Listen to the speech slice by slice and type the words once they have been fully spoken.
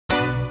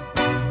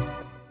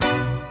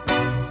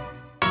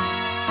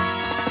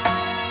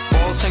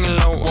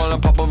while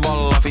I pop a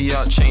bottle off of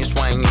ya. Chain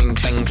swinging,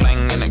 clang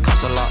clang, and it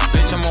costs a lot.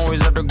 Bitch, I'm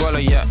always after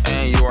Guala, yeah,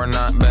 and you are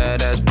not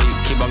badass beat.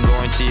 Keep on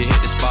going till you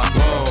hit the spot.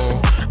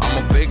 Whoa,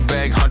 I'm a big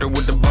bag hunter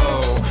with the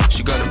bow.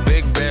 She got a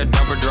big bed,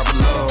 number drop it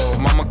low.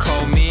 Mama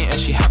called me and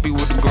she happy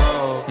with the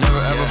grow. Never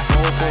ever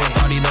fall for a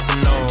party, that's a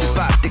no. Just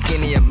bought the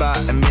Kenny, about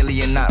a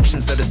million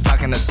options. So the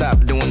stock and I stop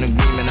doing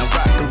agreement. I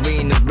rock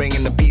arenas,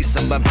 bringing the peace.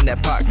 I'm bumping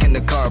that park in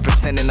the car,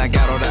 pretending I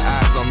got all the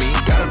eyes on me.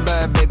 Got a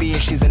bad baby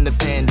and she's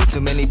independent.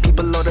 Too many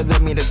people older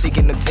than me, they're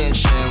seeking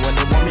attention. When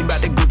they warn me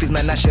about the goofies,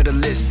 man, I should've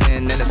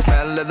listened. And the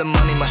smell of the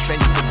money, my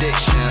strangest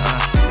addiction.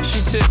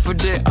 She tit for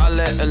dick, I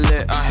let her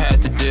lit, I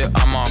had to dip.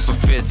 I'm off a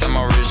fifth, I'm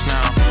all rich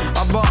now.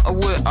 I bought a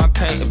whip, I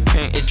paint a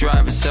paint, it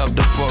drive itself.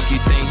 The fuck you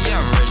think? Yeah,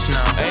 I'm rich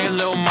now. Hey,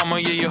 little mama,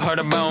 yeah, you heard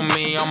about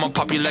me. I'ma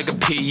pop you like a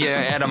pea,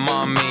 yeah, at a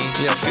mommy.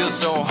 Yeah, feel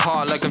so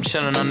hot like I'm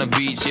chilling on the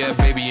beach. Yeah,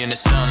 baby in the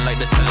sun like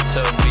the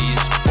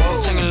Teletubbies.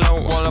 Balls hanging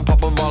low while I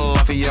pop a bottle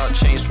off of ya.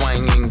 Chain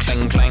swinging,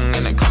 clang clang,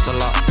 and it costs a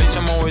lot. Bitch,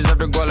 I'm always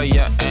after Guala,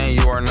 yeah, and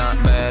you are not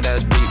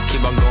badass beat.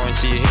 Keep on going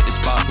till you hit the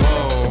spot.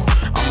 Whoa,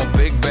 I'm a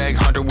big bag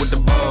hunter with the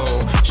bow.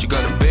 She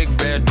got a big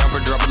bed, number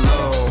drop it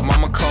low.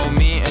 Mama called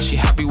me and she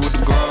happy with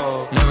the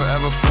grow. Never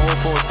ever fall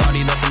for a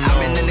thotty, that's a no. I've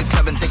been in the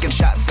club and taking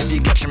shots. If you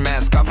got your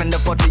mask off in the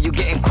photo, you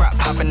getting crap.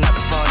 Hopping out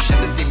the function.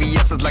 The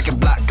CVS is like a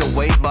block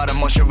away. Bought a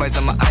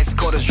moisturizer, my ice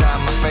cold is dry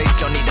on my face.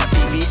 Don't need that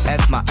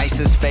VVS, my ice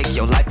is fake.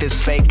 Your life is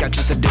fake, I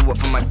choose to do it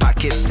for my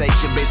pocket's sake.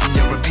 You're basing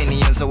your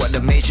opinions on what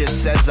the major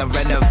says. I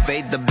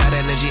renovate the bad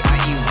energy, I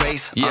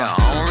erase. Yeah,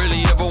 I don't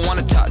really ever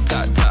wanna top.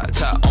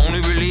 Only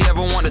really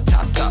ever wanna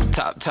top.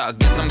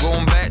 Guess I'm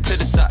going back to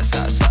the side.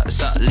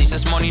 At least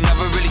this money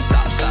never really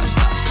stop.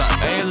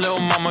 Hey, little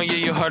mama, yeah,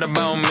 you heard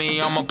about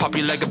me. I'ma pop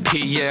you like a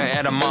pea, yeah,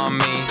 at a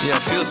mommy. Yeah,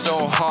 feel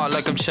so hot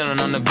like I'm chilling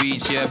on the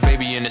beach. Yeah,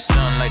 baby in the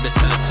sun like the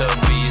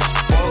Teletubbies.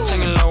 Balls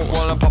hanging low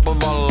while I pop a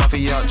bottle off of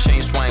ya.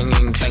 Chain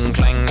swinging, clang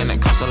clang, and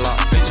it costs a lot.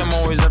 Bitch, I'm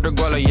always after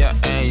Guala, yeah,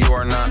 and you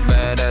are not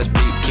badass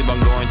beat. Keep on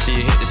going till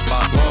you hit the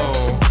spot.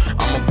 Whoa,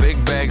 I'm a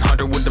big bag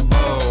hunter with the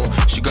bow.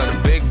 She got a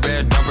big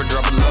bed, number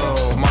drop it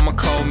low. Mama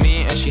called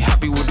me and she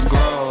happy with the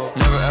grow.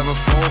 Never ever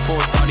fall for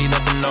a thotty,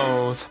 that's a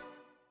no.